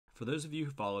For those of you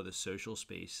who follow the social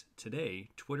space, today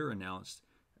Twitter announced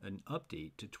an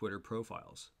update to Twitter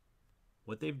profiles.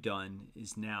 What they've done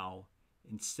is now,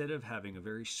 instead of having a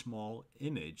very small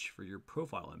image for your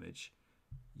profile image,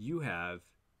 you have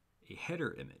a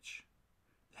header image.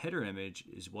 The header image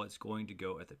is what's going to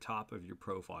go at the top of your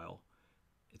profile.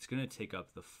 It's going to take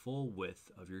up the full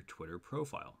width of your Twitter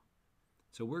profile.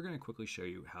 So we're going to quickly show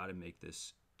you how to make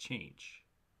this change.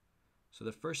 So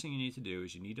the first thing you need to do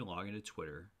is you need to log into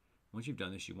Twitter. Once you've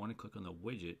done this, you want to click on the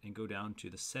widget and go down to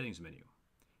the settings menu.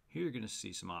 Here you're going to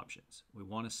see some options. We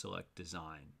want to select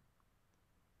design.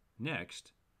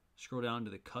 Next, scroll down to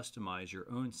the customize your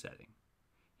own setting.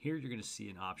 Here you're going to see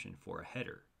an option for a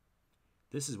header.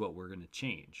 This is what we're going to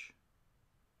change.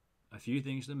 A few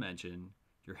things to mention: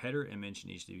 your header image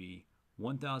needs to be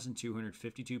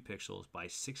 1252 pixels by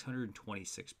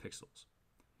 626 pixels.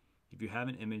 If you have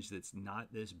an image that's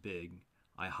not this big,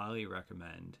 I highly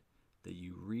recommend that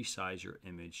you resize your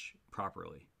image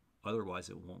properly. Otherwise,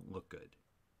 it won't look good.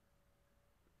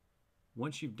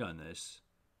 Once you've done this,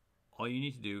 all you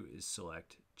need to do is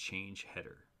select Change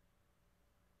Header.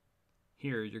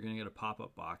 Here, you're going to get a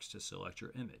pop-up box to select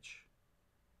your image.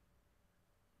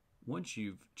 Once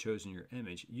you've chosen your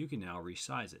image, you can now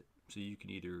resize it. So you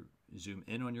can either zoom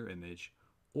in on your image,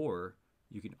 or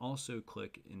you can also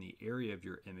click in the area of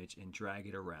your image and drag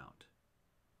it around.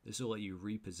 This will let you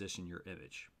reposition your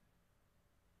image.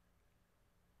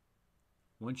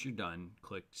 Once you're done,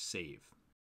 click Save.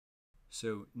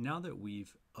 So now that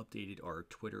we've updated our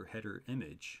Twitter header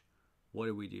image, what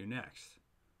do we do next?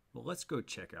 Well, let's go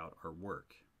check out our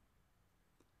work.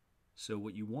 So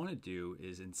what you want to do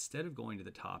is, instead of going to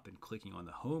the top and clicking on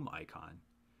the home icon,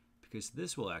 because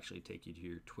this will actually take you to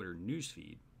your Twitter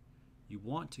newsfeed, you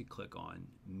want to click on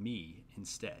Me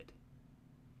instead.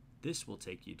 This will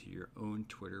take you to your own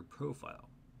Twitter profile.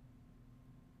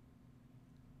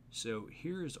 So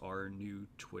here's our new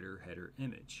Twitter header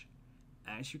image.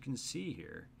 As you can see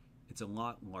here, it's a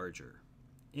lot larger.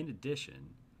 In addition,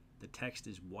 the text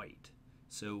is white.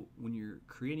 So when you're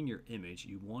creating your image,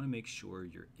 you want to make sure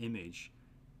your image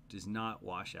does not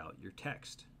wash out your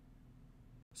text.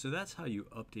 So that's how you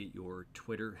update your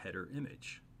Twitter header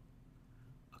image.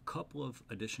 A couple of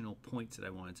additional points that I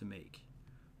wanted to make.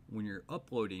 When you're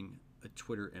uploading a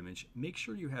Twitter image, make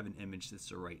sure you have an image that's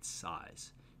the right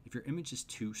size. If your image is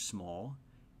too small,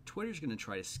 Twitter's going to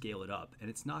try to scale it up, and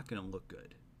it's not going to look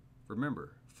good.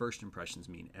 Remember, first impressions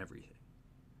mean everything.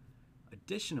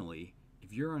 Additionally,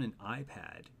 if you're on an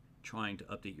iPad trying to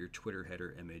update your Twitter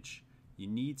header image, you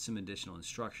need some additional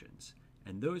instructions,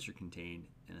 and those are contained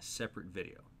in a separate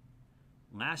video.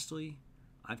 Lastly,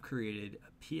 I've created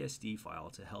a PSD file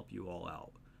to help you all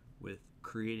out with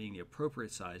creating the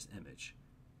appropriate sized image.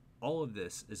 All of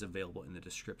this is available in the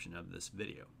description of this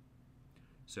video.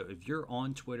 So if you're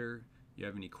on Twitter, you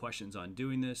have any questions on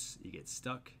doing this, you get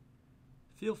stuck,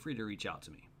 feel free to reach out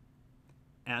to me.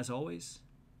 As always,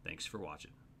 thanks for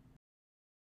watching.